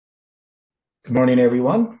Good morning,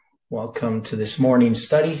 everyone. Welcome to this morning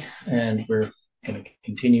study, and we're going to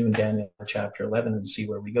continue in Daniel chapter 11 and see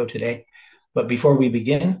where we go today. But before we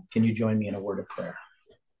begin, can you join me in a word of prayer?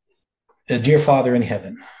 Dear Father in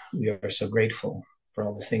heaven, we are so grateful for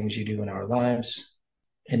all the things you do in our lives,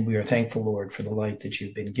 and we are thankful, Lord, for the light that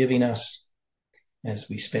you've been giving us as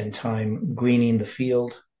we spend time gleaning the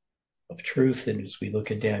field of truth and as we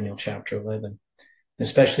look at Daniel chapter 11,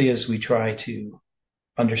 especially as we try to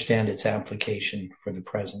understand its application for the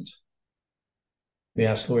present. We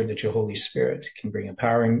ask, Lord, that your Holy Spirit can bring a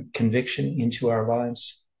power and conviction into our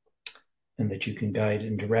lives, and that you can guide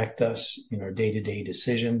and direct us in our day-to-day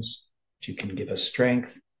decisions, that you can give us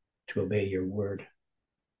strength to obey your word.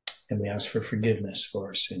 And we ask for forgiveness for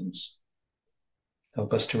our sins.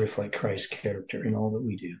 Help us to reflect Christ's character in all that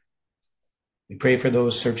we do. We pray for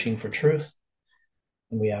those searching for truth,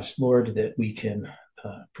 and we ask, Lord, that we can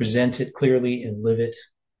present it clearly and live it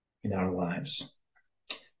in our lives.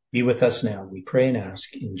 Be with us now, we pray and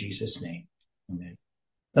ask in Jesus' name. Amen.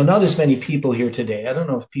 Now, not as many people here today. I don't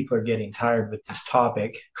know if people are getting tired with this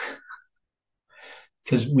topic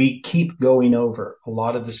because we keep going over a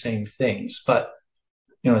lot of the same things. But,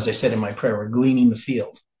 as I said in my prayer, we're gleaning the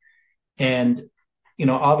field. And,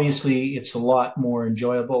 obviously it's a lot more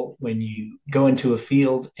enjoyable when you go into a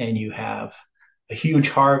field and you have a huge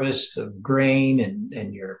harvest of grain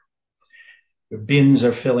and your bins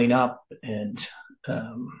are filling up and,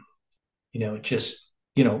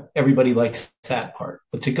 everybody likes that part.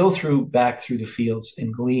 But to go back through the fields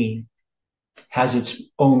and glean has its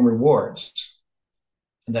own rewards.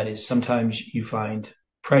 And that is, sometimes you find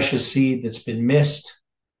precious seed that's been missed.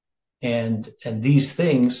 And these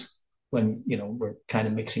things, when, we're kind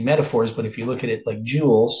of mixing metaphors, but if you look at it like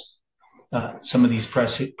jewels, some of these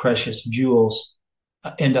precious jewels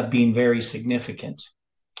end up being very significant.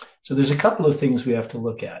 So there's a couple of things we have to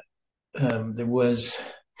look at.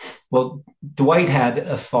 Dwight had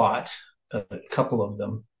a thought, a couple of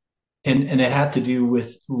them, and it had to do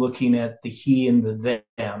with looking at the he and the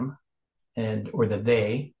them, or the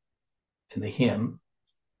they and the him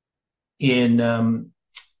in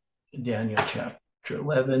Daniel chapter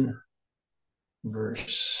 11,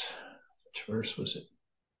 which verse was it?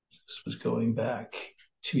 This was going back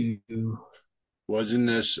to... Wasn't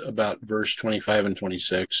this about verse 25 and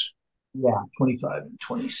 26? Yeah, 25 and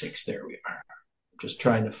 26. There we are. Just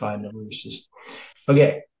trying to find the verses.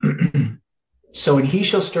 Okay. So, and he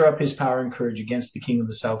shall stir up his power and courage against the king of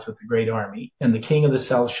the south with a great army, and the king of the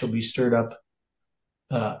south shall be stirred up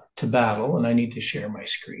to battle. And I need to share my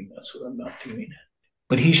screen. That's what I'm not doing.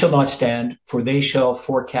 But he shall not stand, for they shall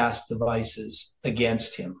forecast devices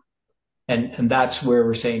against him. And that's where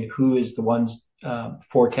we're saying, who is the ones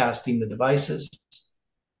forecasting the devices?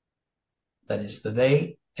 That is the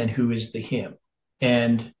they, and who is the him.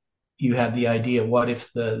 And you have the idea, what if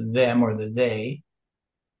the them or the they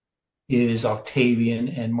is Octavian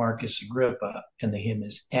and Marcus Agrippa, and the him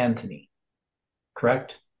is Antony,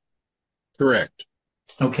 correct? Correct.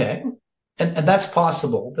 Okay. And that's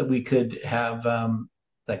possible that we could have,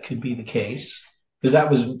 that could be the case, because that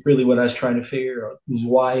was really what I was trying to figure out.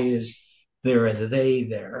 Why is there a they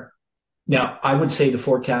there? Now, I would say the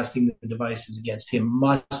forecasting the devices against him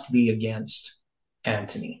must be against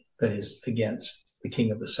Antony, that is, against the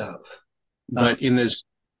king of the south. But in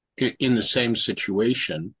the same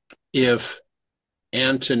situation, if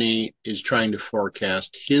Antony is trying to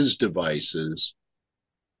forecast his devices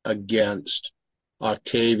against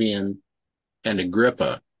Octavian and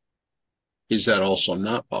Agrippa, is that also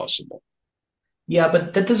not possible? Yeah,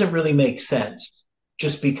 but that doesn't really make sense,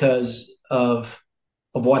 just because of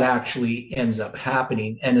what actually ends up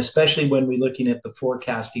happening. And especially when we're looking at the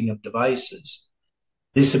forecasting of devices,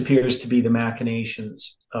 this appears to be the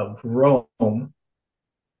machinations of Rome,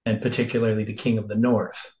 and particularly the king of the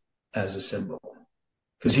north as a symbol,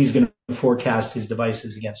 because he's going to forecast his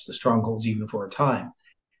devices against the strongholds even for a time.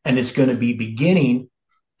 And it's going to be beginning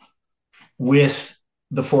with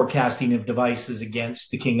the forecasting of devices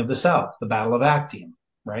against the king of the south, the Battle of Actium,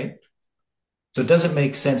 right? So it doesn't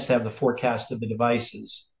make sense to have the forecast of the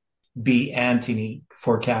devices be Antony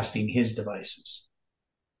forecasting his devices.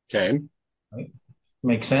 Okay. Right?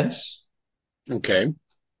 Make sense? Okay.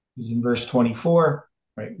 Because in verse 24,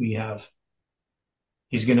 right, we have,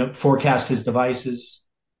 he's going to forecast his devices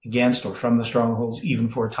against or from the strongholds even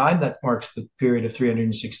for a time. That marks the period of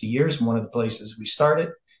 360 years. And one of the places we started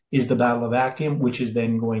is the Battle of Actium, which is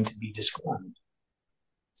then going to be described.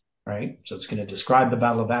 Right? So it's going to describe the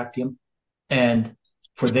Battle of Actium. And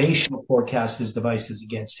for they shall forecast his devices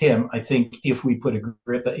against him. I think if we put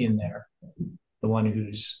Agrippa in there, the one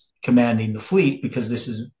who's commanding the fleet, because this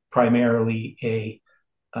is primarily a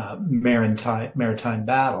maritime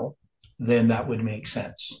battle, then that would make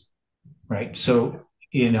sense, right? So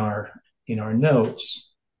in our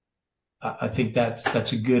notes, I think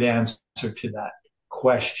that's a good answer to that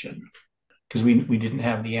question because we didn't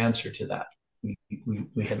have the answer to that.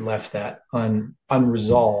 We had left that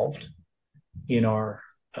unresolved in our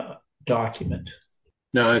document.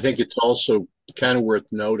 Now, I think it's also kind of worth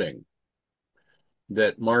noting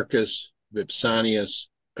that Marcus Vipsanius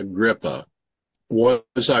Agrippa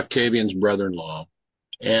was Octavian's brother-in-law,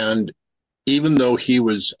 and even though he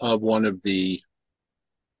was of one of the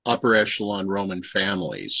upper echelon Roman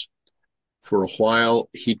families, for a while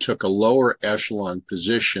he took a lower echelon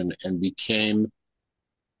position and became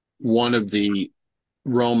one of the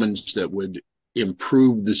Romans that would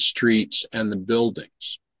improve the streets and the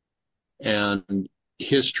buildings. And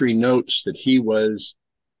history notes that he was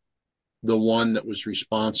the one that was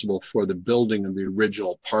responsible for the building of the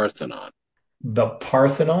original Parthenon. The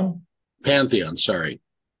Parthenon? Pantheon, sorry.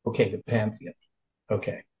 Okay, the Pantheon.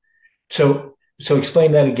 Okay. So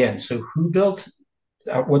explain that again. So who built,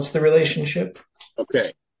 what's the relationship?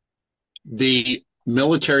 Okay. The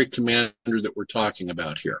military commander that we're talking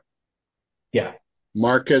about here. Yeah.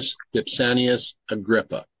 Marcus Vipsanius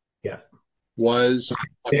Agrippa. Yeah. Was.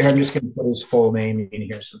 I'm just going to put his full name in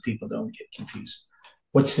here so people don't get confused.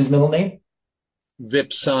 What's his middle name?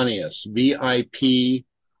 Vipsanius. Vipsanius.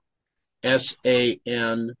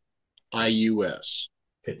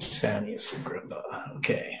 Vipsanius Agrippa.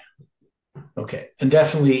 Okay. Okay. And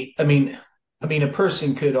definitely, I mean, a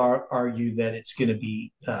person could argue that it's going to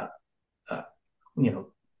be,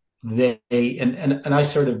 they, and I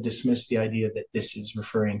sort of dismiss the idea that this is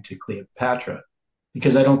referring to Cleopatra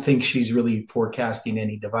because I don't think she's really forecasting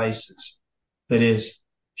any devices. That is,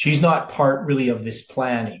 she's not part really of this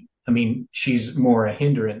planning. I mean, she's more a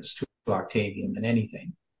hindrance to Octavian than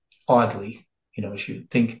anything. Oddly, she would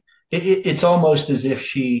think it's almost as if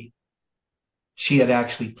she had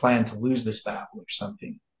actually planned to lose this battle or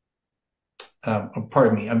something.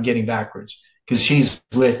 Pardon me, I'm getting backwards because she's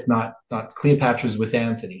with not Cleopatra's with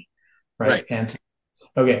Antony, right? Antony.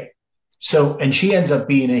 Okay. So, and she ends up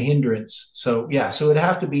being a hindrance. So yeah, so it'd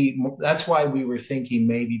have to be, that's why we were thinking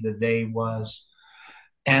maybe the they was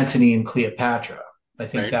Antony and Cleopatra. I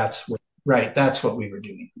think that's what we were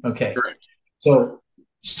doing. Okay. Correct.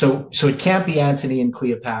 So it can't be Antony and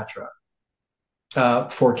Cleopatra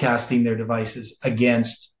forecasting their devices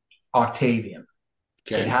against Octavian.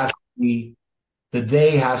 Okay. It has to be the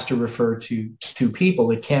they has to refer to two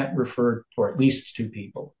people. It can't refer, or at least two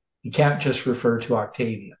people. You can't just refer to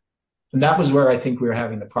Octavian. And that was where I think we were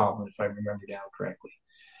having the problem, if I remember down correctly.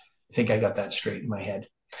 I think I got that straight in my head.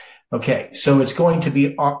 Okay, so it's going to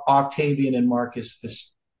be Octavian and Marcus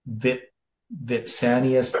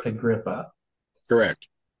Vipsanius Agrippa. Correct.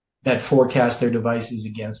 That forecast their devices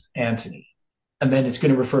against Antony. And then it's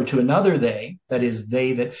going to refer to another they, that is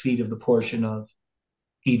they that feed of the portion of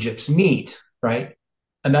Egypt's meat, right?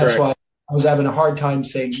 And that's why I was having a hard time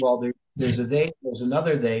saying, well, there's a they, there's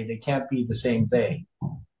another they can't be the same they,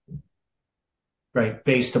 right?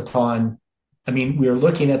 Based upon, I mean, we were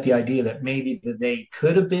looking at the idea that maybe the they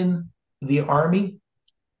could have been the army,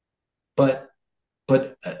 but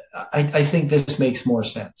I think this makes more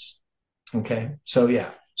sense. Okay, so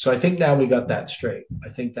yeah, so I think now we got that straight. I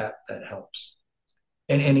think that helps.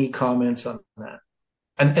 And any comments on that?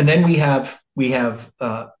 And then we have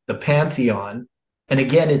the Pantheon, and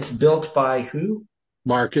again, it's built by who?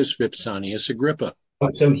 Marcus Vipsanius Agrippa.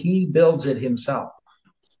 So he builds it himself.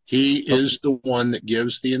 He is the one that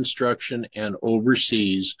gives the instruction and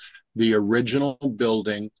oversees the original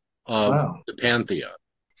building of the Pantheon.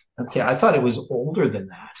 Okay, I thought it was older than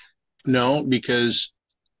that. No, because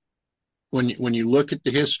when you look at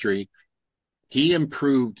the history, he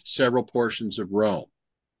improved several portions of Rome.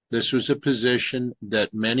 This was a position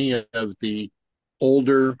that many of the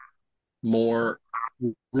older, more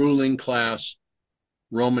ruling class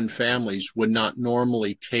Roman families would not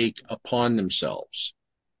normally take upon themselves.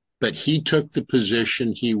 But he took the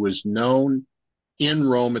position. He was known in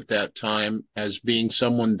Rome at that time as being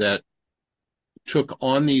someone that took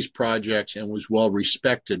on these projects and was well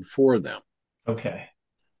respected for them. Okay.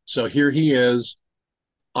 So here he is,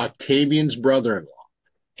 Octavian's brother-in-law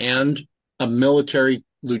and a military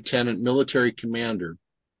lieutenant, military commander,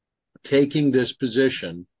 taking this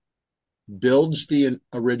position, builds the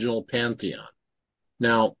original Pantheon.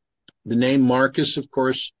 Now, the name Marcus, of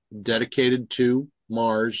course, dedicated to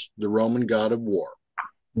Mars, the Roman god of war.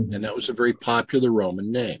 Mm-hmm. And that was a very popular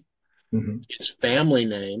Roman name. Mm-hmm. His family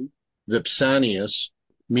name, Vipsanius,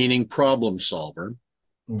 meaning problem solver,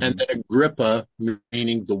 mm-hmm. and then Agrippa,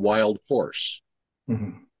 meaning the wild horse.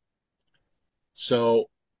 Mm-hmm. So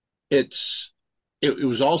it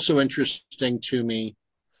was also interesting to me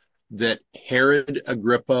that Herod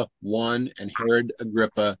Agrippa I and Herod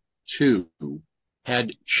Agrippa II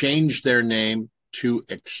had changed their name to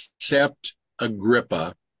accept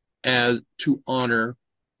Agrippa as to honor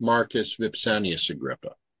Marcus Vipsanius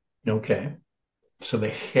Agrippa. Okay. So the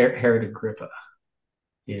Herod Agrippa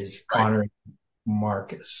is Right. honoring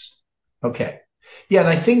Marcus. Okay. Yeah, and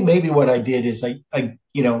I think maybe what I did is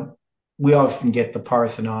we often get the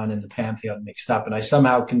Parthenon and the Pantheon mixed up, and I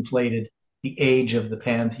somehow conflated the age of the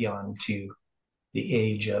Pantheon to the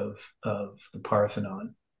age of the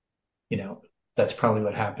Parthenon. That's probably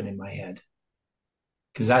what happened in my head,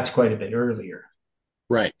 because that's quite a bit earlier.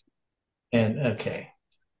 Right. And okay,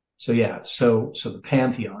 so yeah, so the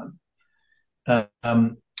Pantheon,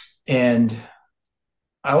 um, and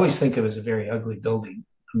I always think of it as a very ugly building.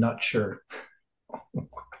 I'm not sure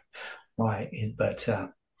why, but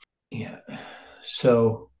yeah.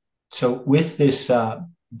 So with this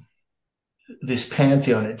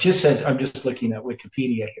Pantheon, it just says, I'm just looking at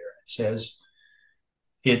Wikipedia here. It says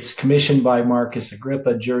it's commissioned by Marcus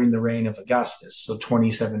Agrippa during the reign of Augustus, so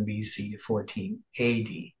 27 BC to 14 AD.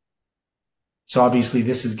 So obviously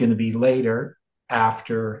this is going to be later,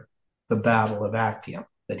 after the Battle of Actium,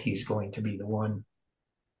 that he's going to be the one.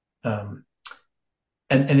 And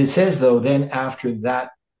it says, though, then after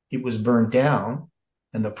that, it was burned down,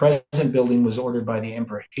 and the present building was ordered by the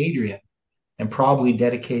Emperor Hadrian and probably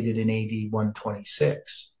dedicated in AD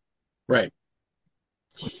 126. Right.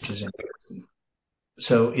 Which is interesting.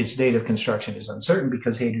 So its date of construction is uncertain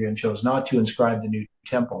because Hadrian chose not to inscribe the new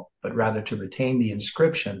temple, but rather to retain the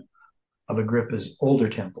inscription of Agrippa's older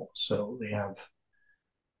temple. So they have,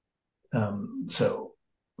 so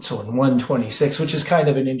in 126, which is kind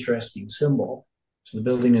of an interesting symbol. So the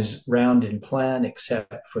building is round in plan,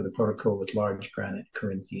 except for the portico with large granite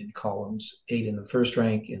Corinthian columns, 8 in the first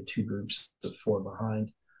rank and 2 groups of 4 behind,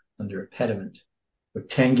 under a pediment.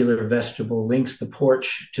 Rectangular vestibule links the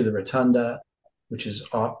porch to the rotunda, which is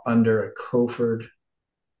under a coffered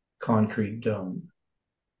concrete dome,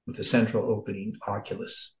 with a central opening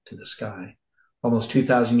oculus to the sky. Almost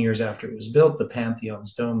 2,000 years after it was built, the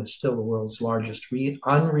Pantheon's dome is still the world's largest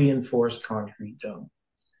unreinforced concrete dome.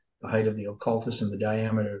 The height of the occultus and the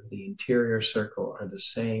diameter of the interior circle are the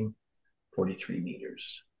same, 43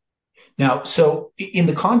 meters. Now, so in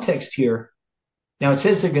the context here, now it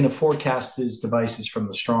says they're going to forecast these devices from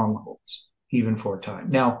the strongholds, even for a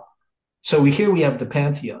time. Now, so here we have the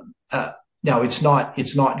Pantheon. Now it's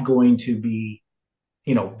not going to be,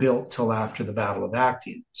 built till after the Battle of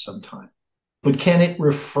Actium sometime. But can it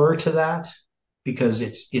refer to that because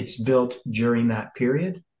it's built during that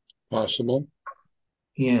period? Possible.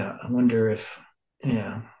 Yeah, I wonder if,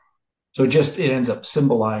 yeah. So it ends up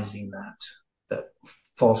symbolizing that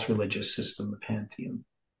false religious system, the Pantheon.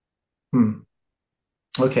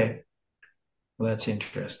 Okay. Well, that's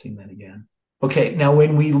interesting then again. Okay, now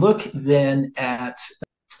when we look then at,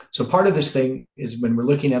 so part of this thing is when we're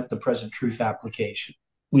looking at the present truth application,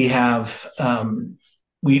 we have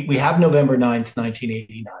we have November 9th,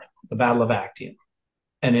 1989, the Battle of Actium.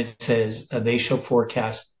 And it says, they shall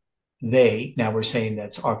forecast, now we're saying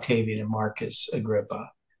that's Octavian and Marcus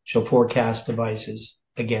Agrippa, shall forecast devices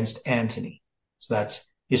against Antony. So that's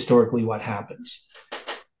historically what happens.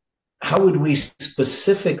 How would we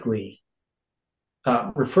specifically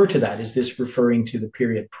refer to that? Is this referring to the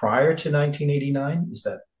period prior to 1989?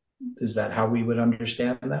 Is that how we would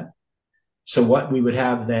understand that? So what we would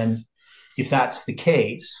have then, if that's the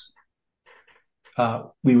case,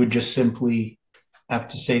 we would just simply have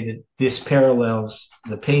to say that this parallels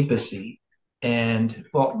the papacy, and,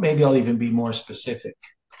 well, maybe I'll even be more specific,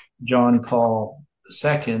 John Paul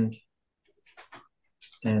II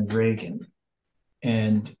and Reagan,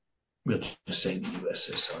 and we'll just say the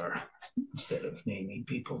USSR instead of naming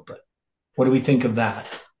people. But what do we think of that?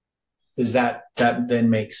 Does that then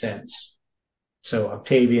make sense? So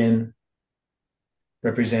Octavian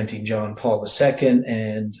representing John Paul II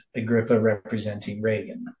and Agrippa representing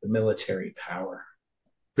Reagan, the military power.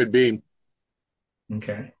 Could be.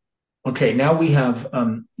 Okay, now we have,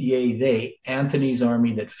 they, Antony's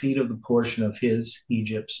army that feed of the portion of his,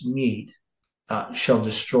 Egypt's meat, shall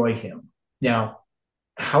destroy him. Now,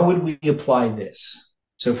 how would we apply this?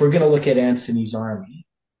 So if we're going to look at Antony's army,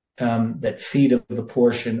 that feed of the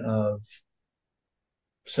portion of,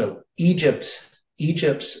 so Egypt's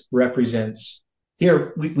represents,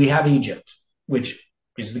 here we have Egypt, which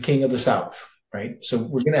is the king of the south, right? So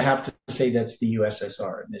we're going to have to say that's the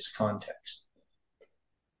USSR in this context.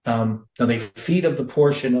 Now they feed of the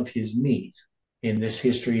portion of his meat. In this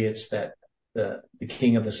history, it's that the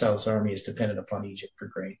king of the south's army is dependent upon Egypt for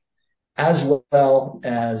grain. as well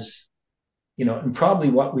as, and probably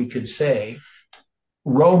what we could say,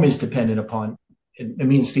 Rome is dependent upon, and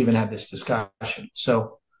me and Stephen had this discussion.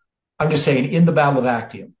 So I'm just saying, in the Battle of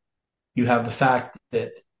Actium, you have the fact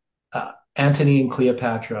that Antony and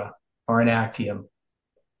Cleopatra are in Actium,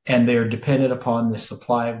 and they're dependent upon the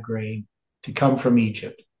supply of grain to come from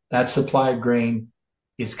Egypt. That supply of grain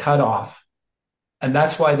is cut off. And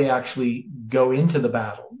that's why they actually go into the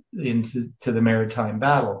battle, into the maritime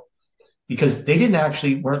battle, because they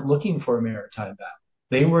weren't looking for a maritime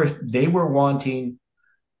battle. They were wanting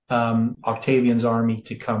Octavian's army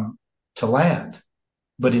to come to land.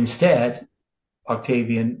 But instead,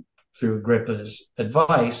 Octavian, through Agrippa's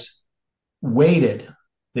advice, waited.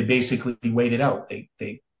 They basically waited out.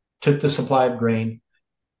 They took the supply of grain.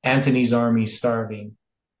 Antony's army starving,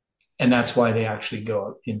 and that's why they actually go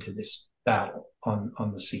out into this battle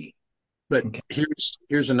on the sea. But okay.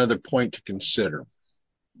 Here's another point to consider.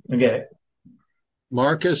 Okay.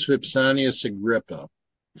 Marcus Vipsanius Agrippa,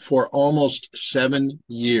 for almost 7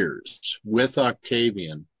 years with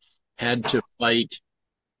Octavian, had to fight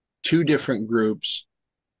two different groups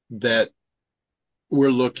that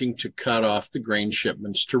were looking to cut off the grain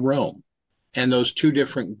shipments to Rome. And those two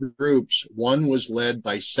different groups, one was led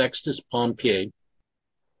by Sextus Pompey.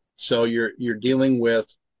 So you're dealing with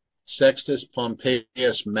Sextus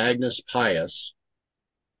Pompeius Magnus Pius,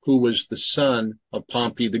 who was the son of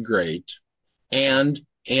Pompey the Great, and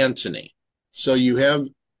Antony. So you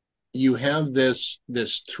have this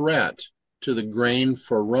threat to the grain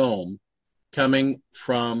for Rome coming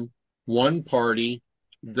from one party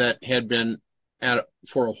that had been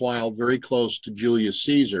for a while very close to Julius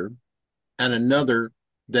Caesar, and another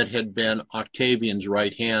that had been Octavian's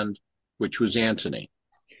right hand, which was Antony.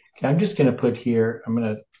 Okay, I'm just going to put here,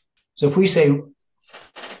 so if we say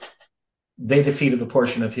they defeated the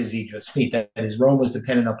portion of his Egypt's meat, that is, Rome was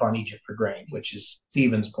dependent upon Egypt for grain, which is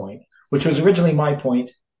Stephen's point, which was originally my point,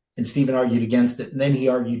 and Stephen argued against it, and then he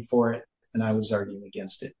argued for it, and I was arguing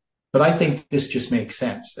against it. But I think this just makes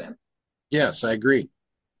sense then. Yes, I agree.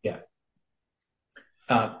 Yeah.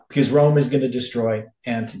 Because Rome is going to destroy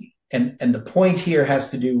Antony. And the point here has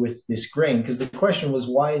to do with this grain, because the question was,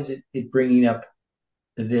 why is it bringing up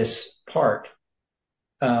this part?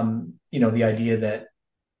 The idea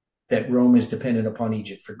that Rome is dependent upon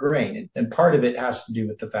Egypt for grain. And part of it has to do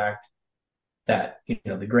with the fact that,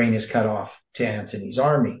 the grain is cut off to Antony's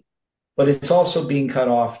army, but it's also being cut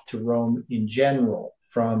off to Rome in general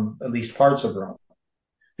from at least parts of Rome.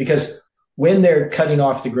 Because when they're cutting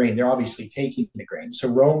off the grain, they're obviously taking the grain. So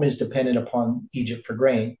Rome is dependent upon Egypt for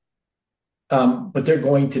grain, but they're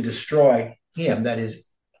going to destroy him, that is,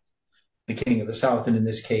 the king of the south, and in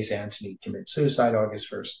this case, Antony commits suicide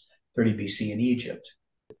August 1st, 30 BC in Egypt.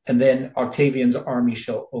 And then Octavian's army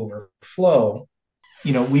shall overflow.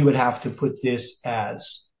 We would have to put this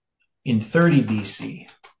as in 30 BC,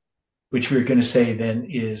 which we're going to say then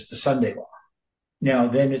is the Sunday law. Now,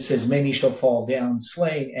 then it says, many shall fall down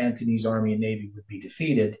slain, Antony's army and navy would be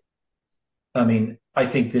defeated. I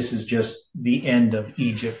think this is just the end of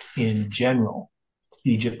Egypt in general.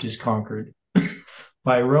 Egypt is conquered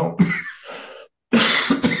by Rome.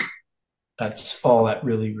 That's all that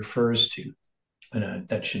really refers to. And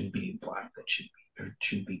that shouldn't be black. It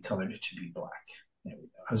should be colored. It should be black. There we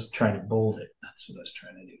go. I was trying to bold it. That's what I was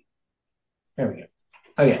trying to do. There we go.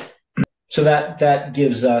 Okay. So that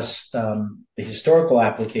gives us the historical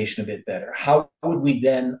application a bit better. How would we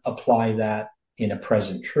then apply that in a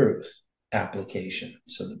present truth application?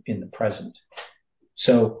 So in the present.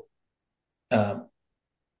 So in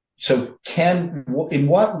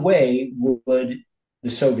what way would the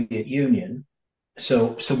Soviet Union,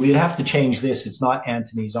 so we'd have to change this. It's not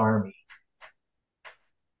Antony's army.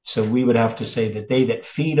 So we would have to say that they that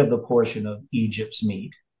feed of the portion of Egypt's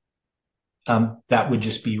meat, that would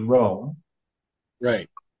just be Rome. Right.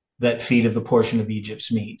 That feed of the portion of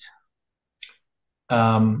Egypt's meat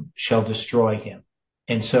shall destroy him.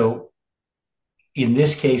 And so in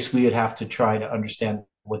this case, we would have to try to understand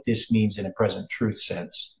what this means in a present truth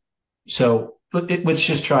sense. So let's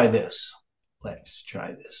just try this. Let's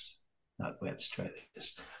try this. Not let's try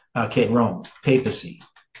this. Okay, Rome, papacy.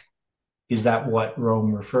 Is that what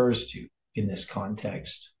Rome refers to in this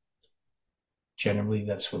context? Generally,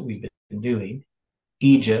 that's what we've been doing.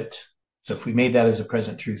 Egypt. So if we made that as a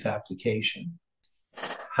present truth application,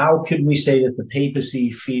 how could we say that the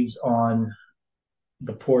papacy feeds on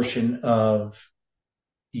the portion of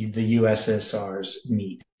the USSR's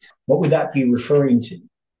meat? What would that be referring to?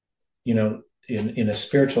 In a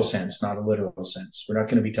spiritual sense, not a literal sense. We're not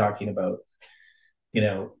going to be talking about,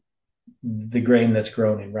 the grain that's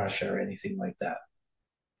grown in Russia or anything like that,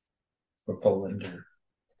 or Poland or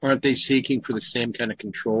Aren't they seeking for the same kind of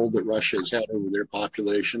control that Russia has had over their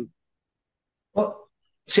population? Well,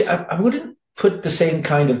 see, I wouldn't put the same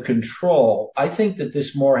kind of control. I think that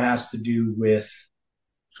this more has to do with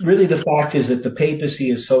really the fact is that the papacy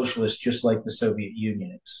is socialist, just like the Soviet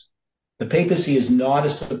Union is. The papacy is not a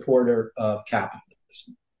supporter of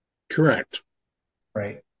capitalism, Correct.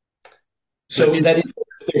 right? So But that is,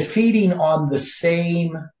 they're feeding on the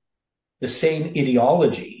same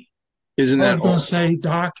ideology. isn't I that was going to also say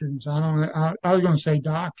doctrines. I don't. I was going to say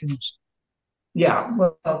doctrines. Yeah,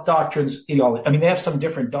 well, doctrines, I mean, they have some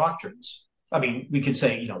different doctrines. I mean, we could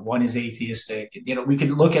say, one is atheistic. We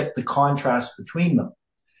could look at the contrast between them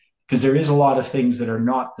because there is a lot of things that are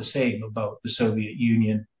not the same about the Soviet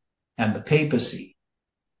Union and the papacy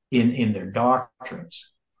in their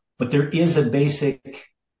doctrines. But there is a basic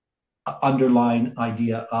underlying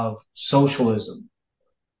idea of socialism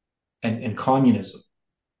and communism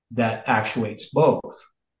that actuates both.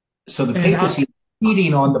 So the And I, papacy is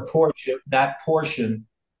feeding on that portion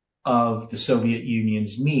of the Soviet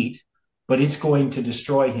Union's meat, but it's going to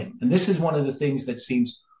destroy him. And this is one of the things that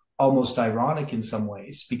seems almost ironic in some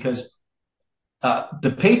ways, because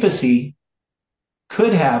the papacy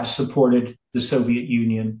could have supported the Soviet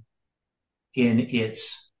Union in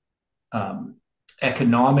its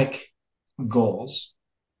economic goals,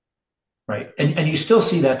 right? And you still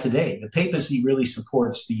see that today. The papacy really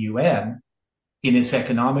supports the UN in its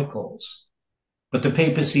economic goals, but the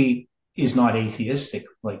papacy is not atheistic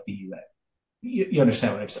like the UN. You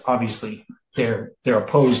understand what I'm saying? Obviously, they're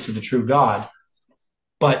opposed to the true God,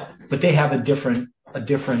 but they have a different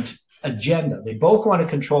agenda. They both want to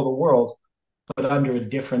control the world, but under a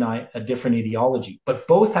different ideology. But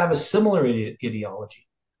both have a similar ideology.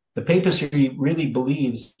 The papacy really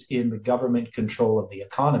believes in the government control of the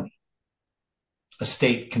economy, a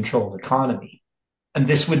state-controlled economy, and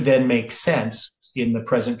this would then make sense in the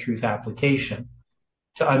present truth application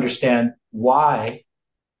to understand why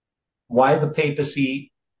the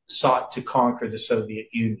papacy sought to conquer the Soviet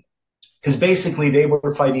Union. Because basically they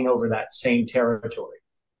were fighting over that same territory.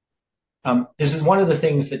 This is one of the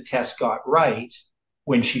things that Tess got right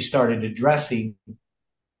when she started addressing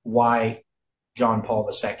why John Paul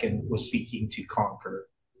II was seeking to conquer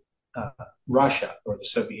Russia or the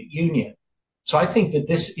Soviet Union. So I think that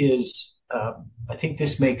this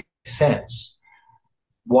makes sense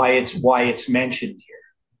why it's mentioned here.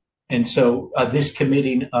 And so this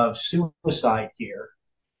committing of suicide here,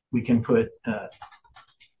 we can put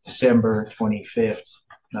December 25th,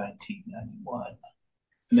 1991.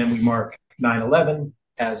 And then we mark 9/11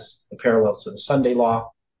 as the parallel to the Sunday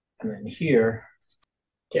Law. And then here,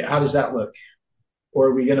 okay, how does that look? Or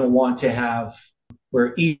are we going to want to have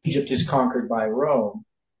where Egypt is conquered by Rome?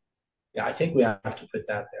 Yeah, I think we have to put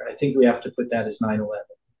that there. I think we have to put that as 9/11.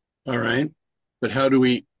 all right? But how do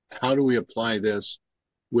we apply this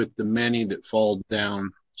with the many that fall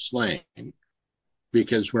down slain?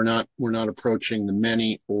 Because we're not approaching the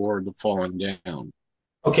many or the falling down.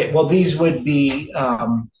 Okay, well, these would be,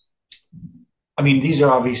 these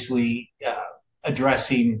are obviously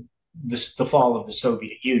addressing the fall of the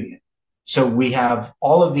Soviet Union. So we have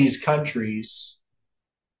all of these countries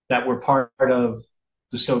that were part of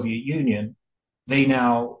the Soviet Union. They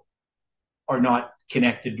now are not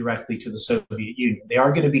connected directly to the Soviet Union. They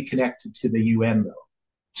are going to be connected to the UN, though.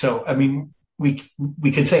 So,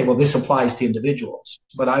 we could say, well, this applies to individuals,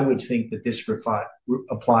 but I would think that this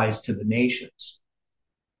applies to the nations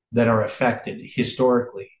that are affected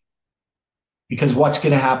historically. Because what's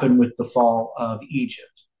going to happen with the fall of Egypt?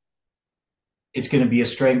 It's going to be a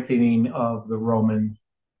strengthening of the Roman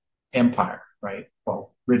Empire, right?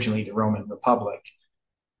 Well, originally the Roman Republic,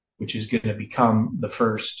 which is going to become the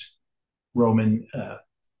first Roman,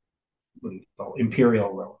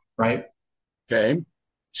 imperial Rome, right? Okay.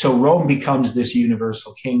 So Rome becomes this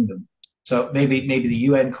universal kingdom. So maybe the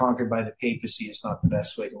UN conquered by the papacy is not the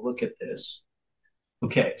best way to look at this.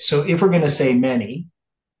 Okay, so if we're going to say many,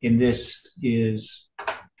 and this is,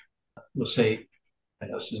 we'll say, I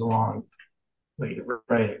know this is a long way to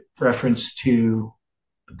write it, reference to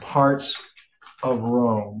the parts of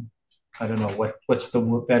Rome. I don't know, what's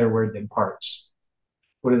the better word than parts?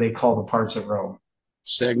 What do they call the parts of Rome?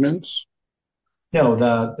 Segments?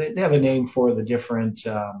 No, they have a name for the different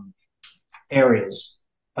areas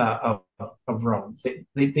of Rome.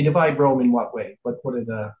 They divide Rome in what way? What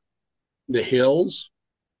are the hills?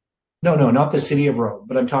 No, not the city of Rome,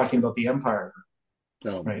 but I'm talking about the empire.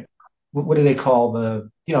 No. Right. What do they call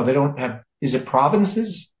they don't have, is it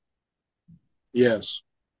provinces? Yes.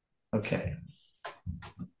 Okay.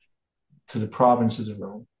 To the provinces of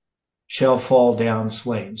Rome shall fall down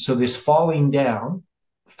slain. So this falling down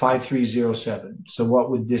 5307. So what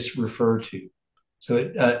would this refer to?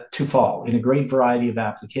 So to fall in a great variety of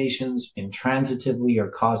applications, intransitively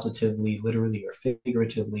or causatively, literally or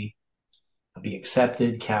figuratively, be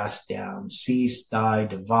accepted, cast down, cease, die,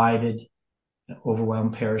 divided,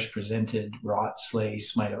 overwhelmed, perish, presented, rot, slay,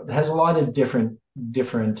 smite out. It has a lot of different.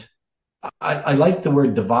 I like the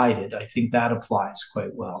word divided. I think that applies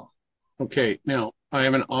quite well. Okay, now I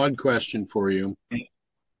have an odd question for you.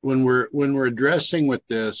 When we're addressing with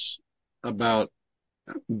this about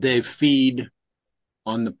they feed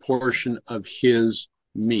on the portion of his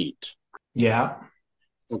meat. Yeah.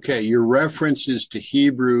 Okay, your reference is to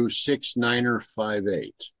Hebrew 6:9-5:8.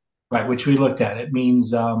 Right, which we looked at. It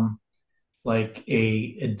means like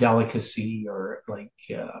a delicacy or like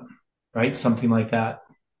right, something like that,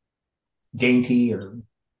 dainty or.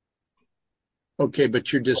 Okay,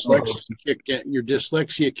 but your dyslexia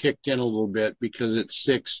kicked in a little bit because it's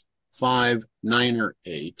 6, 5, 9, or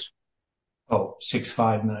 8. Oh,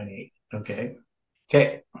 6598. Okay.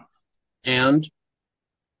 Okay. And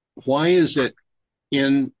why is it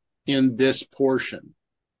in this portion,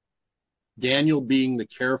 Daniel being the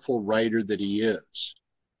careful writer that he is,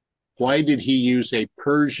 why did he use a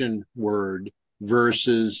Persian word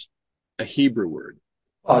versus a Hebrew word?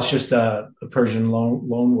 Well, it's just a Persian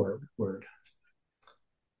loan word.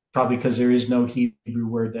 Probably because there is no Hebrew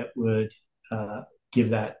word that would give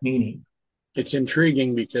that meaning. It's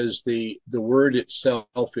intriguing because the word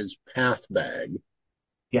itself is path bag.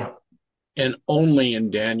 Yeah. And only in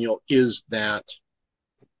Daniel is that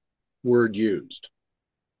word used.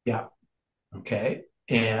 Yeah. Okay.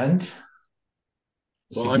 And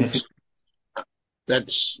well,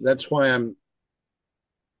 that's why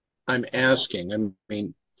I'm asking. I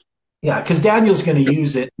mean, yeah, because Daniel's going to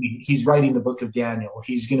use it. He's writing the book of Daniel.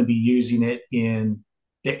 He's going to be using it in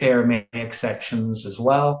the Aramaic sections as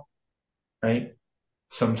well, right?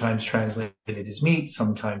 Sometimes translated as meat,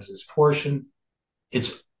 sometimes as portion.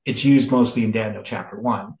 It's used mostly in Daniel chapter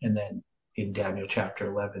 1, and then in Daniel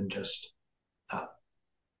chapter 11 just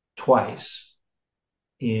twice.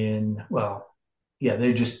 They're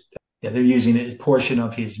using it as portion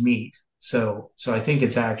of his meat. So I think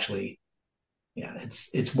it's actually,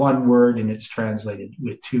 it's one word and it's translated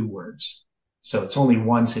with two words. So it's only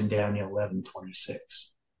once in Daniel 11:26.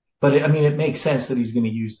 But it makes sense that he's going to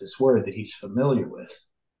use this word that he's familiar with,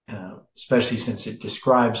 especially since it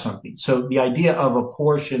describes something. So the idea of a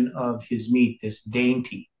portion of his meat, this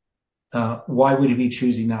dainty, why would he be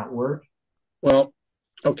choosing that word? Well,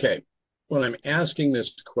 okay. When I'm asking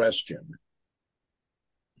this question,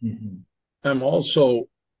 I'm also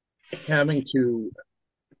having to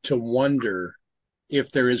wonder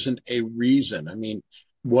if there isn't a reason. I mean,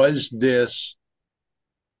 was this,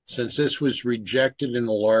 since this was rejected in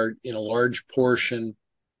a large portion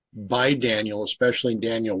by Daniel, especially in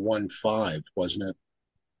Daniel 1:5, wasn't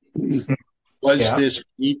it?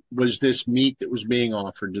 Was this meat that was being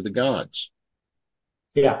offered to the gods?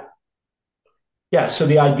 Yeah. Yeah. So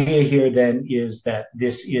the idea here then is that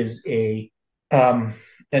this is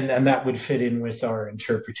and that would fit in with our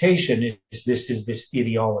interpretation, is this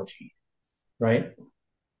ideology, right?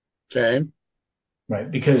 Okay. Right.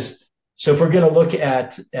 Because so if we're going to look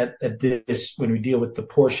at this when we deal with the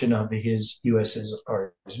portion of his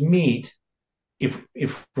meat, if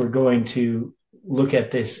we're going to look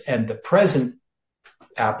at this and the present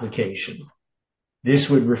application, this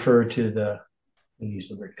would refer to we use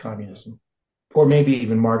the word communism, or maybe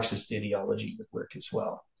even Marxist ideology would work as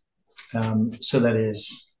well. So that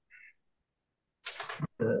is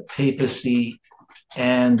the papacy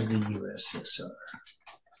and the USSR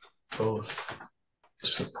both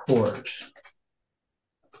support,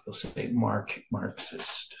 we'll say,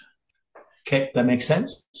 Marxist. Okay, that makes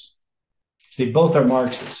sense? They both are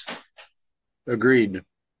Marxist. Agreed.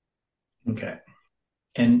 Okay.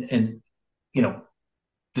 And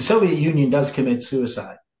the Soviet Union does commit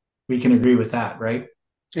suicide. We can agree with that, right?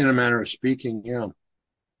 In a manner of speaking, yeah.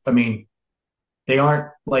 I mean, they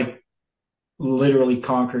aren't like literally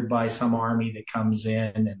conquered by some army that comes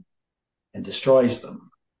in and destroys them,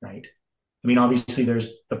 right? I mean, obviously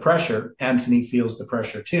there's the pressure. Anthony feels the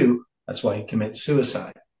pressure too. That's why he commits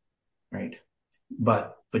suicide, right?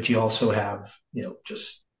 But you also have,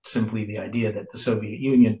 just simply the idea that the Soviet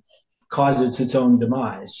Union causes its own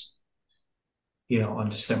demise, on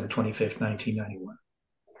December 25th, 1991.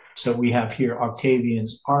 So we have here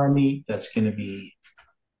Octavian's army. That's going to be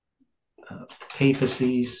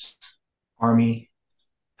papacy's army,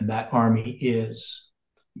 and that army is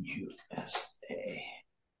USA.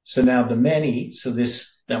 So now the many,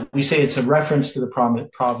 now we say it's a reference to the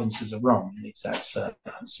provinces of Rome. At least that's a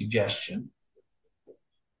suggestion.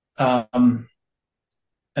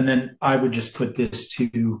 And then I would just put this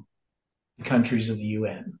to the countries of the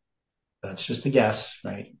UN. That's just a guess,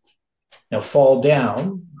 right? Now, fall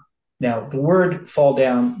down. Now, the word fall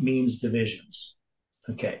down means divisions.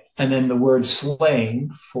 Okay. And then the word slain,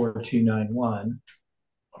 2491,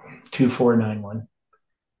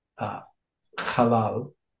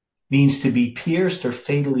 halal, means to be pierced or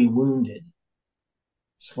fatally wounded,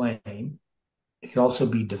 slain. It could also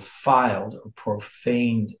be defiled or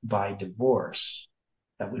profaned by divorce.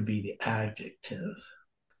 That would be the adjective.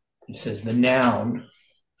 It says the noun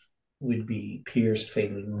would be pierced,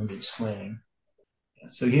 fatally wounded, slain.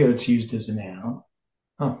 So here it's used as a noun.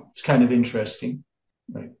 Oh, it's kind of interesting,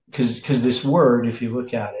 right? Because this word, if you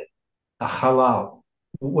look at it, a halal,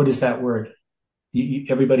 what is that word?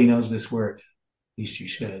 Everybody knows this word. At least you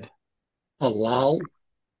should. Halal.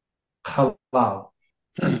 Halal.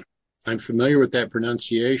 I'm familiar with that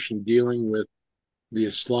pronunciation dealing with the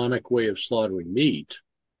Islamic way of slaughtering meat.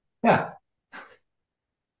 Yeah.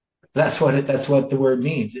 That's what the word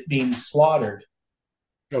means. It means slaughtered.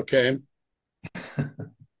 Okay.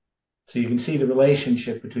 So you can see the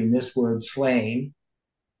relationship between this word slain,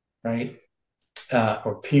 right,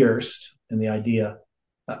 or pierced, and the idea,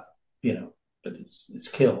 but it's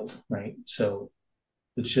killed, right? So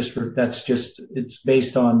it's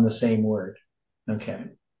based on the same word. Okay.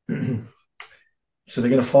 So they're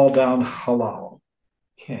going to fall down halal.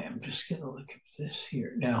 Okay, I'm just going to look at this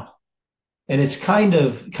here now. And it's kind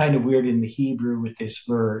of weird in the Hebrew with this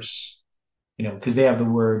verse, because they have the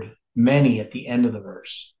word many at the end of the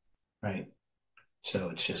verse, right? So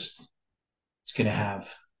it's going to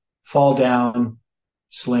have fall down,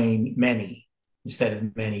 slain, many, instead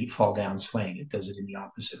of many, fall down, slain. It does it in the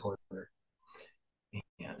opposite order.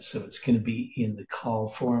 Yeah, so it's going to be in the call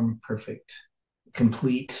form, perfect,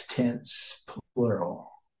 complete tense,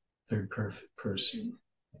 plural, third perfect person.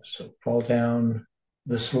 So fall down,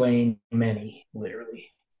 the slain, many,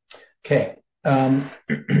 literally. Okay.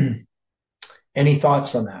 Any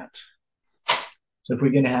thoughts on that? So if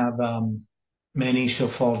we're going to have many shall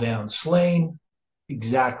fall down, slain,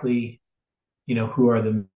 exactly, who are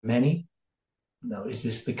the many? No, is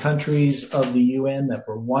this the countries of the UN that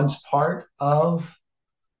were once part of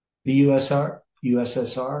the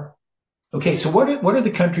USSR? Okay, so what are the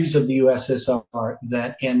countries of the USSR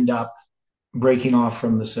that end up breaking off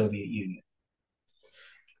from the Soviet Union?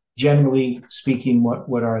 Generally speaking,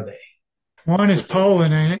 what are they? One is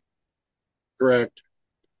Poland, ain't it? Correct.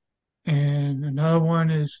 And another one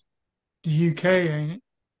is the UK, ain't it?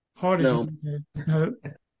 Part of No. the UK. No,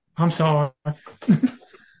 I'm sorry.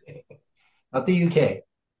 Not the UK.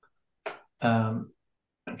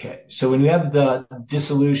 Okay, so when you have the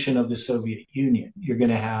dissolution of the Soviet Union, you're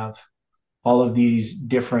going to have all of these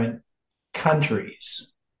different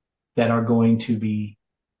countries that are going to be,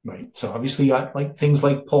 right. So obviously you got like things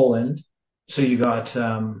like Poland. So you got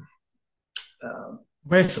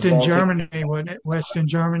Western Germany, wasn't it? Western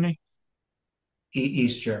Germany?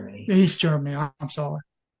 East Germany. East Germany, I'm sorry.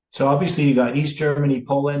 So obviously you got East Germany,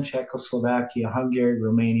 Poland, Czechoslovakia, Hungary,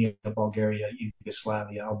 Romania, Bulgaria,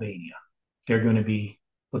 Yugoslavia, Albania. They're going to be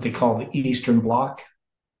what they call the Eastern Bloc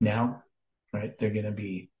now, right? They're going to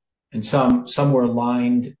be, and some were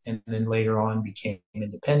aligned and then later on became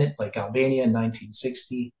independent, like Albania in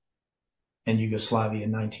 1960 and Yugoslavia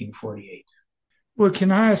in 1948. Well,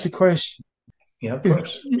 can I ask a question? Yeah, of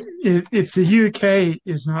course. If the UK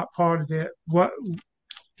is not part of that,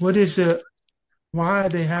 what is it? Why are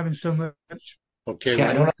they having so much? Okay,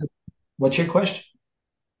 I don't know. What's your question?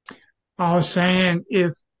 I was saying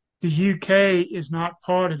if the UK is not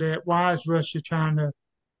part of that, why is Russia trying to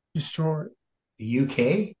destroy it? The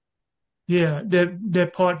UK? Yeah,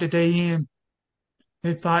 that part that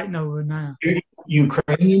they're fighting over now.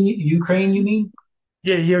 Ukraine, you mean?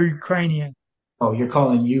 Yeah, you're Ukrainian. Oh, you're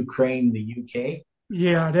calling Ukraine the UK?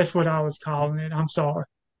 Yeah, that's what I was calling it. I'm sorry.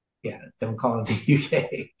 Yeah, don't call it the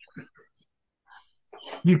UK.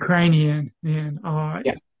 Ukrainian, then. All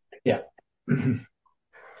right. Yeah.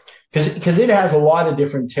 Because it has a lot of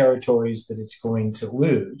different territories that it's going to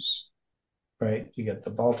lose, right? You got the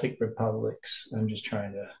Baltic republics. I'm just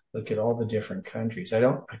trying to look at all the different countries. I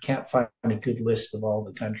can't find a good list of all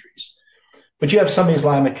the countries, but you have some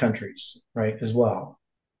Islamic countries, right, as well.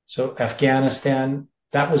 So Afghanistan,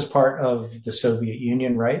 that was part of the Soviet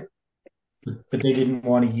Union, right? But they didn't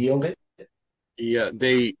want to yield it. Yeah,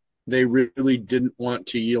 they really didn't want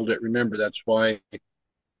to yield it. Remember, that's why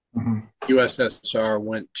USSR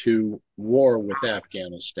went to war with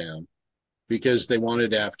Afghanistan, because they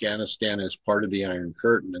wanted Afghanistan as part of the Iron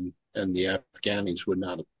Curtain, and the Afghanis would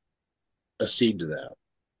not accede to that.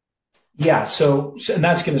 Yeah, so and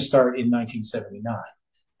that's going to start in 1979,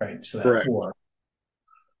 right? So that Correct. war.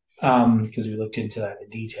 because we looked into that in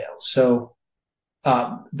detail. So,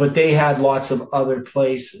 but they had lots of other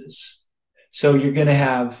places. So you're going to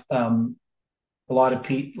have a lot of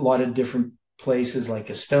different places like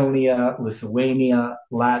Estonia, Lithuania,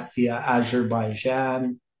 Latvia,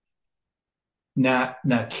 Azerbaijan,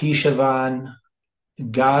 Nakhchivan,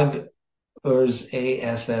 Gag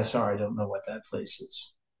ASSR. I don't know what that place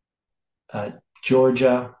is.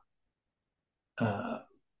 Georgia,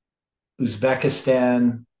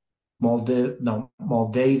 Uzbekistan,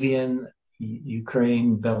 Moldavian,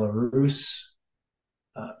 Ukraine, Belarus,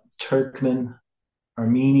 Turkmen,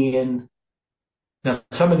 Armenian. Now,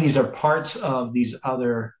 some of these are parts of these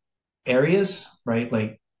other areas, right?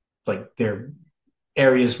 Like they're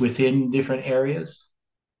areas within different areas.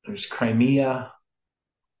 There's Crimea,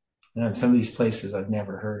 and some of these places I've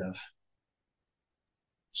never heard of.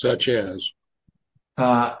 Such as?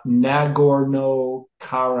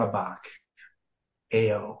 Nagorno-Karabakh,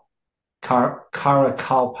 AO,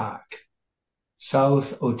 Karakalpak,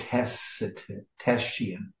 South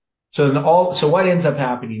Ossetian. So what ends up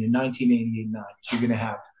happening in 1989 is you're going to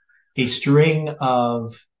have a string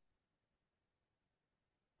of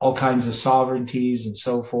all kinds of sovereignties and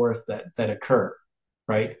so forth that occur,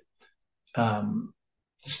 right?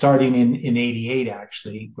 Starting in 88,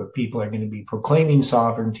 actually, where people are going to be proclaiming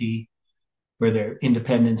sovereignty, where their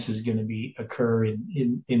independence is going to occur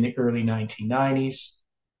in the early 1990s.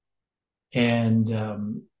 And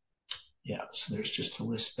yeah, so there's just a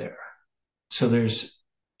list there. So there's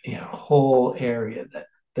a whole area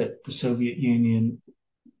that the Soviet Union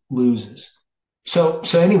loses. So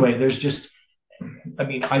anyway, there's just, I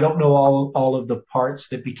mean, I don't know all of the parts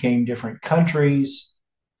that became different countries,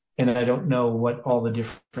 and I don't know what all the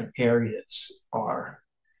different areas are.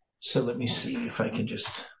 So let me see if I can just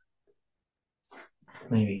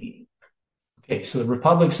maybe. Okay, so the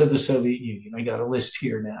republics of the Soviet Union. I got a list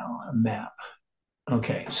here now, a map.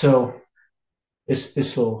 Okay, so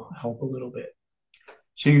this will help a little bit.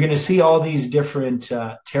 So you're going to see all these different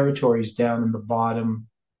territories down in the bottom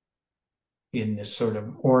in this sort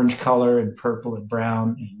of orange color and purple and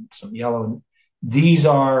brown and some yellow. These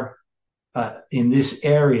are in this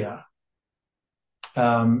area. You're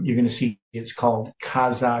going to see it's called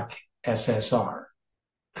Kazakh SSR,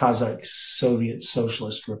 Kazakh Soviet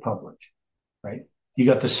Socialist Republic, right? You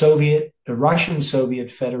got the Russian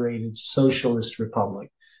Soviet Federated Socialist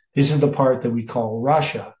Republic. This is the part that we call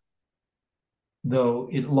Russia, though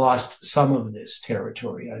it lost some of this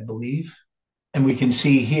territory, I believe. And we can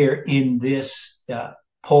see here in this,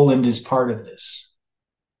 Poland is part of this,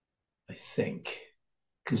 I think,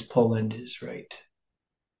 because Poland is right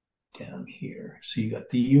down here. So you got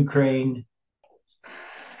the Ukraine.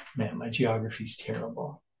 Man, my geography's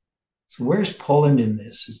terrible. So where's Poland in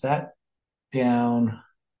this? Is that down?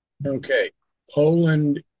 Okay.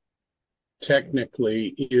 Poland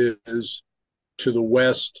technically is to the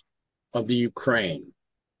west of the Ukraine.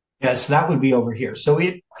 Yes, that would be over here. So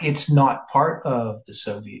it's not part of the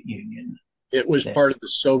Soviet Union. It was part of the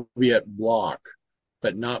Soviet bloc,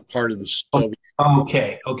 but not part of the Soviet.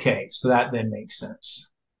 Okay. So that then makes sense.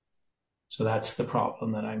 So that's the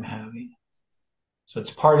problem that I'm having. So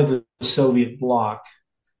it's part of the Soviet bloc,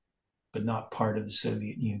 but not part of the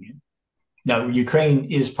Soviet Union. Now,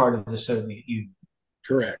 Ukraine is part of the Soviet Union.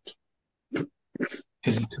 Correct.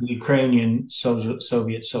 Because it's the Ukrainian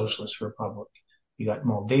Soviet Socialist Republic. You got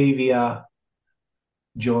Moldavia,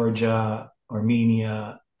 Georgia,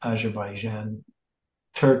 Armenia, Azerbaijan,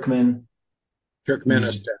 Turkmenistan.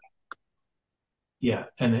 Yeah,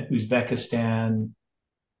 and Uzbekistan,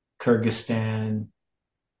 Kyrgyzstan,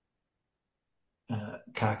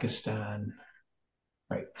 Kazakhstan.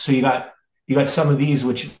 Right. So you got some of these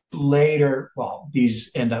which later, well,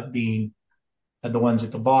 these end up being the ones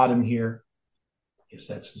at the bottom here. I guess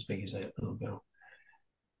that's as big as that little go.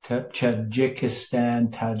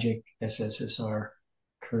 Tajikistan, Tajik, SSSR,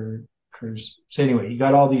 Kurds. So anyway, you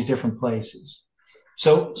got all these different places.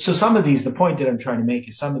 So some of these, the point that I'm trying to make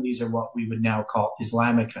is some of these are what we would now call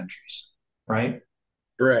Islamic countries, right?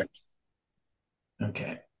 Correct.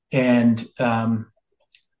 Okay. And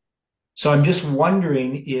so I'm just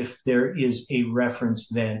wondering if there is a reference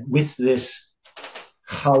then with this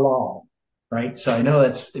halal, right? So I know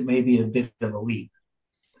it may be a bit of a leap.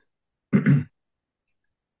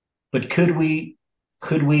 But could we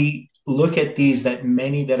look at these, that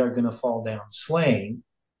many that are going to fall down slain,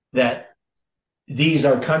 that these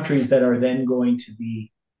are countries that are then going to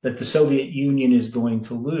be, that the Soviet Union is going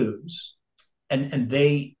to lose, and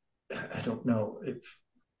they, I don't know if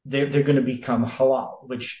they're going to become halal,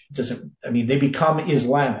 which doesn't, I mean, they become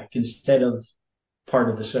Islamic instead of part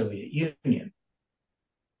of the Soviet Union.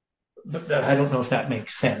 but I don't know if that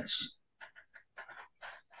makes sense.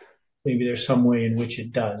 Maybe there's some way in which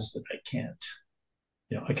it does that I can't.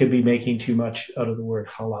 I could be making too much out of the word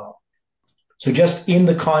halal. So just in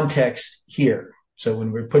the context here, so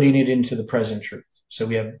when we're putting it into the present truth, so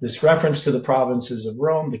we have this reference to the provinces of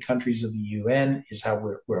Rome, the countries of the UN is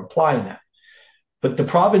how we're applying that. But the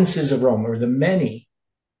provinces of Rome, or the many,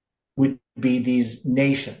 would be these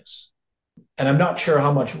nations. And I'm not sure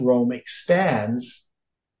how much Rome expands,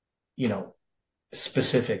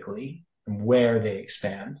 specifically, and where they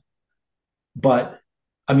expand. But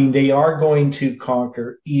I mean, they are going to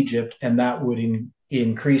conquer Egypt, and that would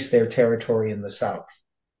increase their territory in the south.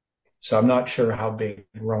 So I'm not sure how big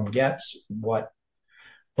Rome gets, but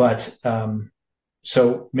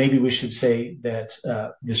so maybe we should say that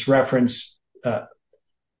this reference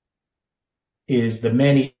is the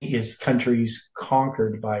many is countries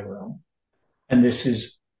conquered by Rome, and this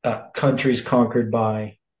is countries conquered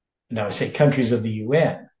by. Now I say countries of the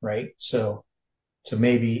UN, right? So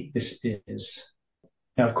maybe this is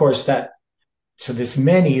now, of course, so this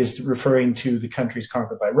many is referring to the countries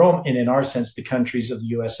conquered by Rome, and in our sense, the countries of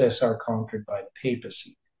the USSR conquered by the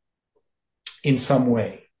papacy in some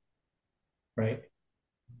way, right?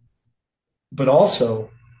 But also,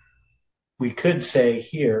 we could say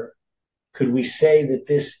here, could we say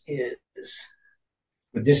that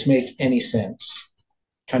would this make any sense?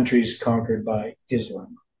 Countries conquered by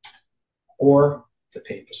Islam or the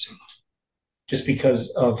papacy, just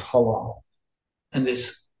because of halal. And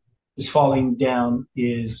this falling down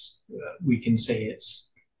is, we can say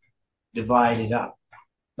it's divided up.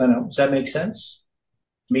 I don't know. Does that make sense?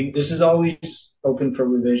 I mean, this is always open for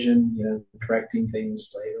revision, correcting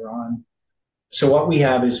things later on. So what we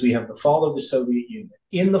have is we have the fall of the Soviet Union.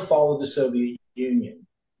 In the fall of the Soviet Union,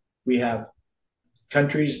 we have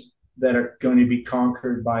countries that are going to be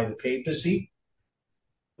conquered by the papacy,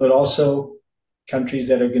 but also countries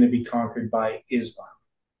that are going to be conquered by Islam.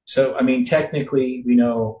 So, I mean, technically, we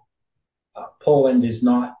know Poland is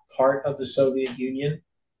not part of the Soviet Union,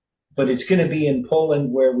 but it's going to be in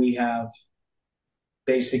Poland where we have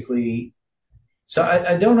basically. So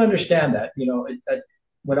I don't understand that.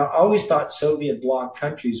 When I always thought Soviet bloc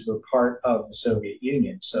countries were part of the Soviet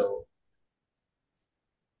Union. So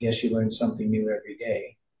I guess you learn something new every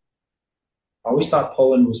day. I always thought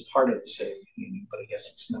Poland was part of the Soviet Union, but I guess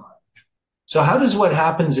it's not. So how does what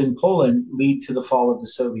happens in Poland lead to the fall of the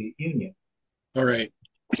Soviet Union? All right.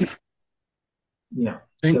 Yeah.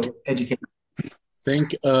 Think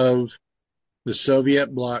of the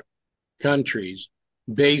Soviet bloc countries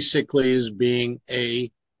basically as being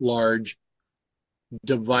a large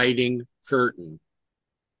dividing curtain.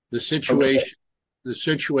 The situation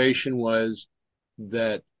was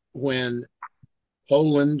that when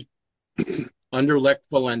Poland under Lech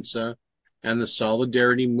Walesa and the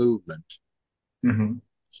Solidarity movement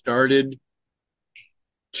started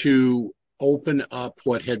to open up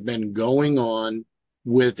what had been going on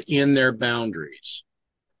within their boundaries.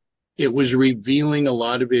 It was revealing a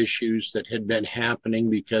lot of issues that had been happening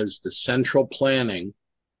because the central planning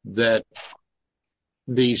that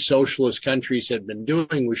the socialist countries had been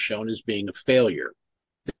doing was shown as being a failure.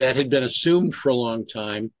 That had been assumed for a long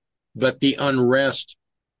time, but the unrest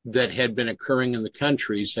that had been occurring in the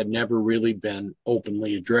countries had never really been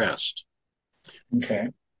openly addressed. Okay.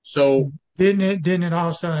 So didn't it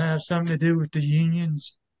also have something to do with the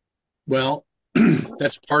unions? Well,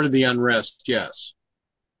 that's part of the unrest, yes.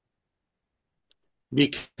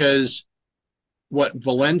 Because what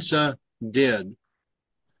Walesa did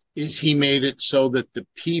is he made it so that the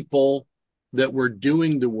people that were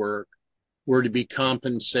doing the work were to be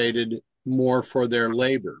compensated more for their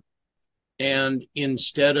labor. And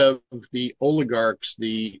instead of the oligarchs,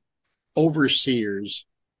 the overseers,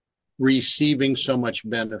 receiving so much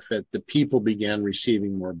benefit, the people began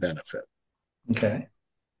receiving more benefit. Okay.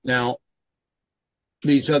 Now,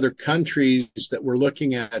 these other countries that we're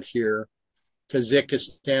looking at here,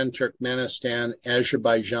 Kazakhstan, Turkmenistan,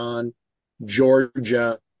 Azerbaijan,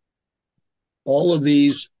 Georgia, all of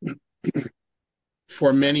these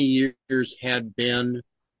for many years had been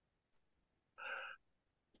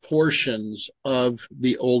portions of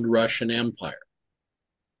the old Russian Empire.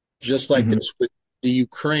 Just like this with the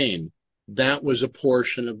Ukraine, that was a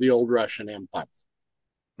portion of the old Russian Empire.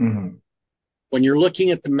 When you're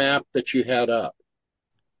looking at the map that you had up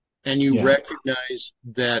and you recognize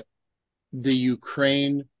that the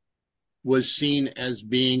Ukraine was seen as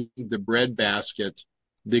being the breadbasket,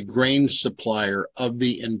 the grain supplier of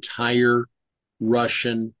the entire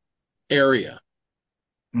Russian area.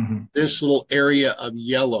 This little area of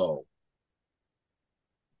yellow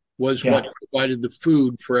was what provided the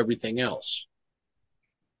food for everything else.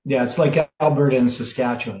 Yeah, it's like Alberta and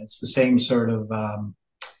Saskatchewan. It's the same sort of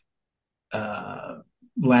uh,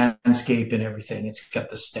 landscape and everything. It's got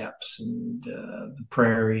the steppes and the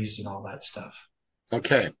prairies and all that stuff.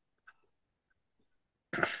 Okay.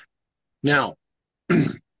 Now,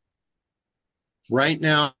 right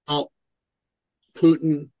now,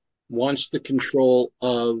 Putin wants the control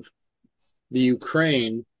of the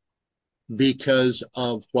Ukraine because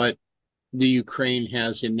of what the Ukraine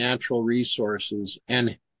has in natural resources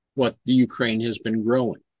and what the Ukraine has been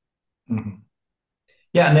growing. Mm-hmm.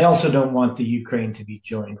 Yeah, and they also don't want the Ukraine to be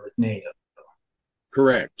joined with NATO.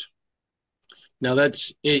 Correct. Now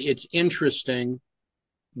it's interesting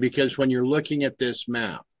because when you're looking at this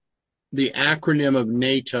map, the acronym of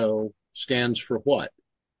NATO stands for what?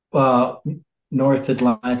 North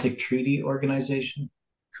Atlantic Treaty Organization.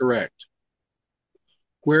 Correct.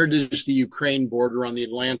 Where does the Ukraine border on the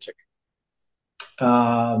Atlantic?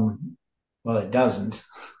 Well, it doesn't.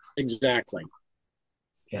 Exactly.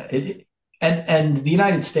 Yeah, and the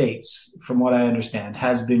United States, from what I understand,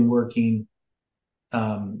 has been working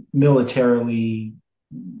militarily.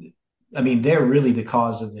 I mean, they're really the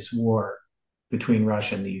cause of this war between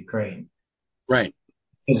Russia and the Ukraine. Right.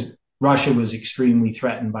 Because Russia was extremely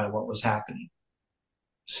threatened by what was happening.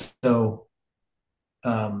 So,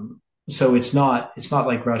 so it's not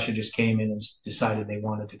like Russia just came in and decided they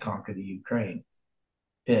wanted to conquer the Ukraine.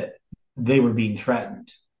 They were being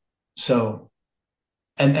threatened. So,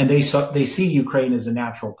 and they see Ukraine as a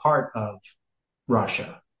natural part of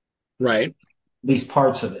Russia, Right. at least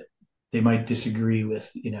parts of it. They might disagree with,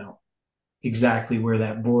 exactly where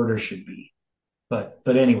that border should be. But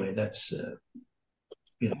anyway, that's,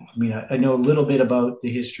 I mean, I know a little bit about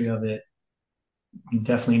the history of it. I'm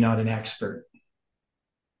definitely not an expert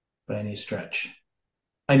by any stretch.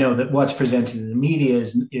 I know that what's presented in the media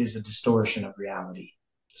is a distortion of reality.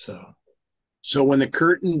 So when the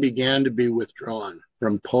curtain began to be withdrawn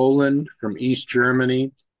from Poland, from East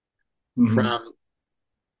Germany, mm-hmm. from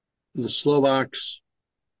the Slovaks,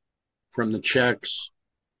 from the Czechs,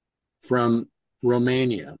 from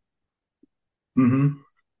Romania, Mm-hmm.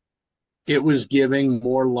 it was giving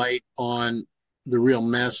more light on the real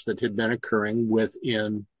mess that had been occurring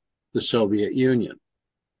within the Soviet Union.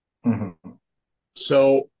 Mm-hmm.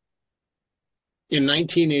 So in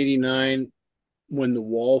 1989, when the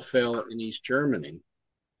wall fell in East Germany,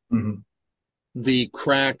 Mm-hmm. the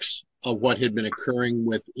cracks of what had been occurring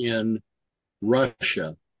within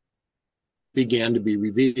Russia began to be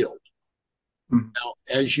revealed. Mm-hmm. Now,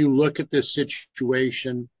 as you look at this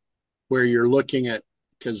situation where you're looking at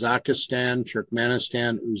Kazakhstan,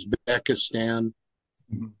 Turkmenistan, Uzbekistan,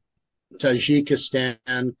 Mm-hmm. Tajikistan,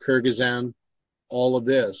 Kyrgyzstan, all of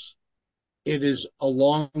this, it is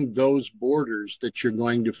along those borders that you're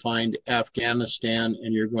going to find Afghanistan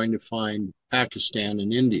and you're going to find Pakistan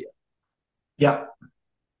and India. Yeah.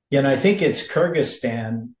 Yeah, and I think it's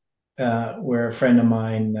Kyrgyzstan, where a friend of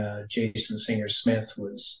mine, Jason Singer Smith,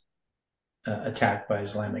 was attacked by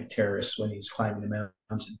Islamic terrorists when he's climbing a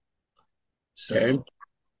mountain. So, okay.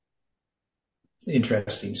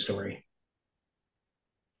 Interesting story.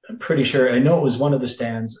 I'm pretty sure. I know it was one of the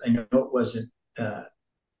stands. I know it wasn't.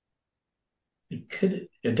 It could.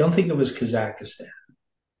 I don't think it was Kazakhstan.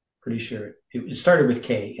 Pretty sure it started with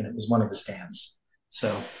K, and it was one of the stands.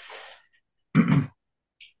 So, the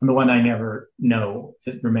one I never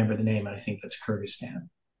remember the name. I think that's Kyrgyzstan.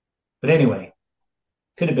 But anyway,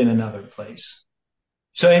 could have been another place.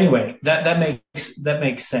 So anyway, that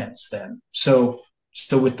makes sense then. So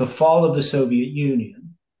with the fall of the Soviet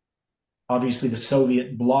Union, obviously the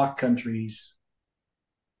Soviet bloc countries,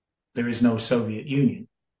 there is no Soviet Union,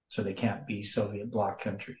 so they can't be Soviet bloc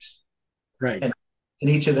countries. Right. And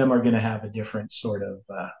each of them are going to have a different sort of,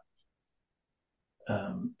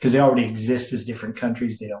 because they already exist as different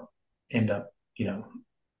countries. They don't end up,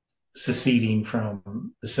 seceding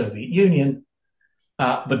from the Soviet Union.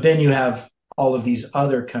 But then you have all of these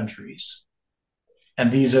other countries,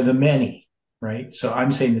 and these are the many, right? So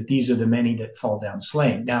I'm saying that these are the many that fall down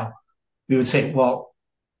slain. Now, we would say, well,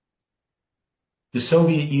 the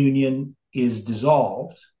Soviet Union is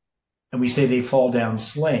dissolved, and we say they fall down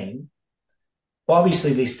slain. Well,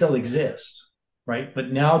 obviously, they still exist, right?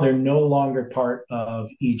 But now they're no longer part of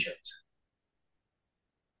Egypt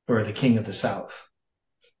or the King of the South.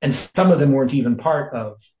 And some of them weren't even part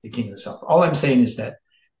of the King of the South. All I'm saying is that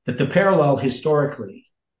the parallel historically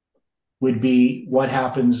would be what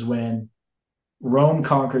happens when Rome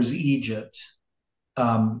conquers Egypt,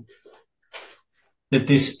 that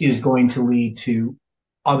this is going to lead to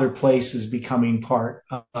other places becoming part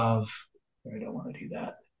of, I don't want to do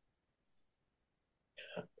that.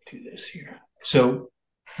 Do this here. So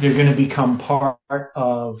they're going to become part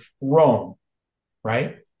of Rome,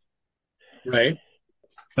 right? Right.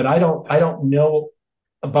 But I don't know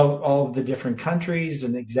about all of the different countries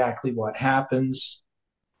and exactly what happens.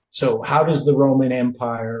 So how does the Roman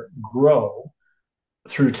Empire grow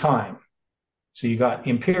through time? So you got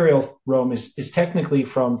Imperial Rome is technically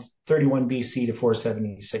from 31 BC to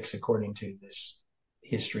 476, according to this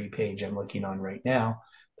history page I'm looking on right now.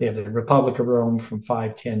 They have the Republic of Rome from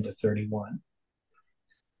 510 to 31.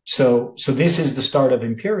 So this is the start of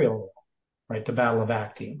Imperial Rome, right? The Battle of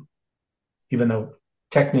Actium. Even though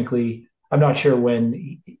technically, I'm not sure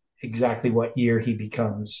exactly what year he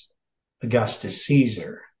becomes Augustus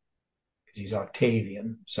Caesar, because he's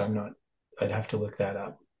Octavian. So I'd have to look that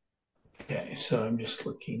up. Okay, so I'm just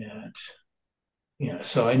looking at,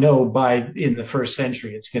 so I know in the first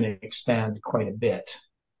century, it's going to expand quite a bit,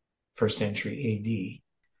 first century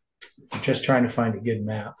AD. I'm just trying to find a good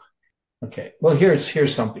map. Okay, well,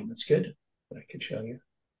 here's something that's good that I could show you.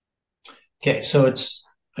 Okay, so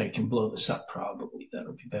I can blow this up probably.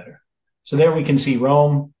 That'll be better. So there we can see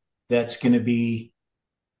Rome. That's going to be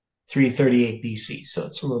 338 BC. So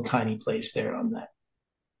it's a little tiny place there on that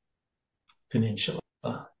peninsula.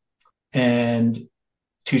 And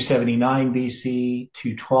 279 BC,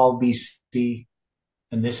 212 BC,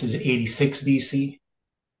 and this is 86 BC.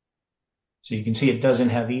 So you can see it doesn't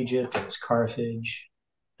have Egypt, it's Carthage,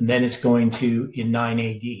 and then it's going to in 9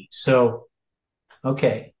 AD. So,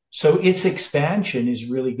 okay, so its expansion is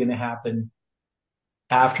really going to happen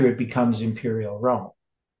after it becomes Imperial Rome.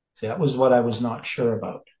 So that was what I was not sure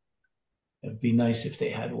about. It'd be nice if they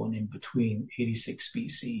had one in between 86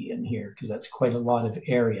 BC and here, because that's quite a lot of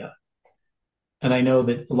area. And I know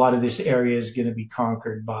that a lot of this area is going to be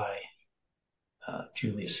conquered by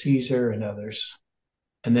Julius Caesar and others.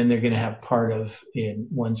 And then they're going to have part of, in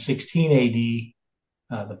 116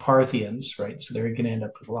 AD, the Parthians, right? So they're going to end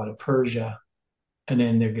up with a lot of Persia. And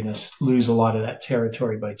then they're going to lose a lot of that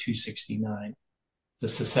territory by 269. The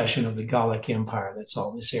secession of the Gallic Empire, that's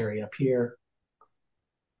all this area up here.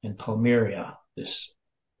 And Palmyra, this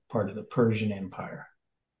part of the Persian Empire.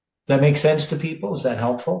 Does that make sense to people? Is that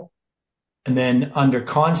helpful? And then under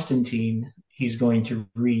Constantine, he's going to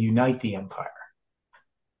reunite the empire,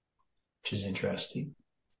 which is interesting.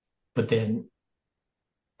 But then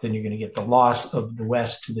you're going to get the loss of the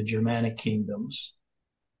West to the Germanic kingdoms.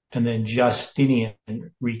 And then Justinian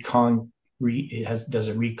does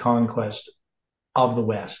a reconquest of the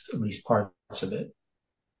West, at least parts of it,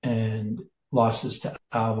 and losses to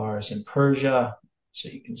Avars in Persia. So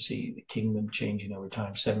you can see the kingdom changing over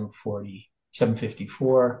time,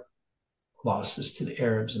 754, losses to the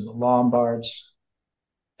Arabs and the Lombards.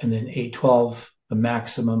 And then 812,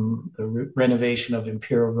 the renovation of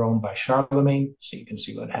Imperial Rome by Charlemagne. So you can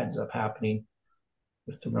see what ends up happening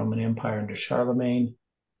with the Roman Empire under Charlemagne.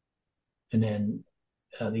 And then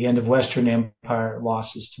the end of Western Empire,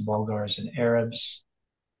 losses to Bulgars and Arabs.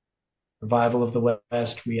 Revival of the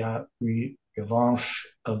West, revanche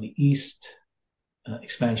of the East,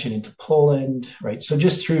 expansion into Poland, right? So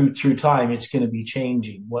just through time, it's going to be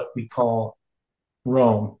changing what we call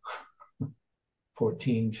Rome.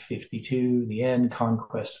 1452, the end,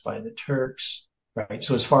 conquest by the Turks, right?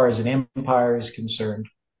 So as far as an empire is concerned,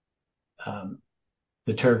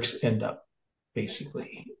 the Turks end up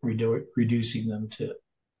basically reducing them to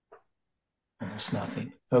almost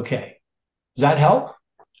nothing. Okay. Does that help?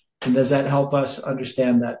 And does that help us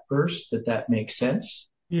understand that verse, that makes sense?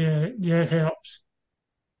 Yeah, it helps.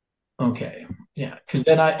 Okay. Yeah. Because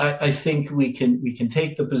then I think we can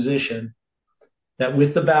take the position that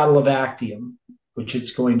with the Battle of Actium, which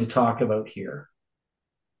it's going to talk about here,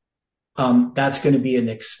 that's going to be an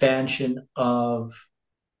expansion of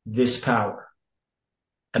this power.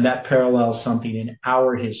 And that parallels something in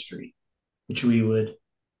our history, which we would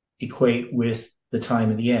equate with the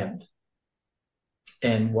time of the end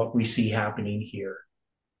and what we see happening here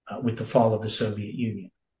with the fall of the Soviet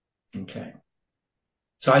Union. Okay.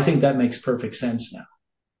 So I think that makes perfect sense now,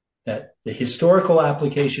 that the historical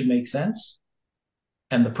application makes sense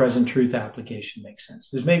and the present truth application makes sense.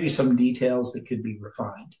 There's maybe some details that could be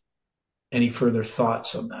refined. Any further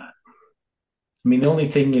thoughts on that? I mean, the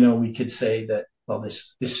only thing, we could say that, well,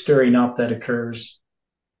 this stirring up that occurs,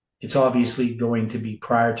 it's obviously going to be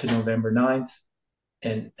prior to November 9th.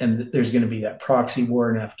 And there's going to be that proxy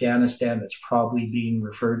war in Afghanistan that's probably being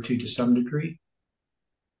referred to some degree.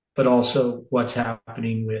 But also what's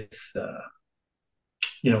happening with,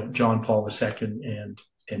 John Paul II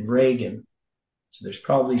and Reagan. So there's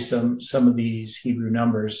probably some of these Hebrew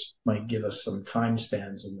numbers might give us some time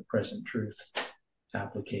spans in the present truth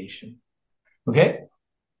application. Okay?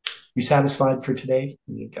 You satisfied for today?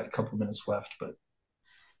 We've got a couple minutes left, but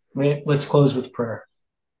Let's close with prayer.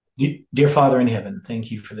 Dear Father in heaven,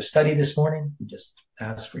 thank you for the study this morning. We just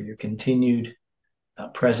ask for your continued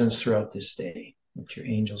presence throughout this day, that your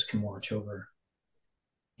angels can watch over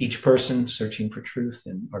each person searching for truth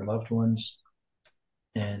and our loved ones,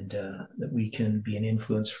 and that we can be an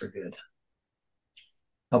influence for good.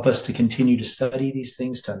 Help us to continue to study these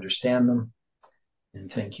things, to understand them,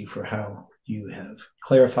 and thank you for how you have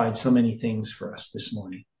clarified so many things for us this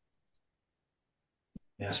morning.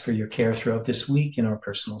 We ask for your care throughout this week in our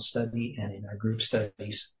personal study and in our group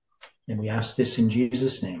studies. And we ask this in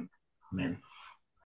Jesus' name. Amen.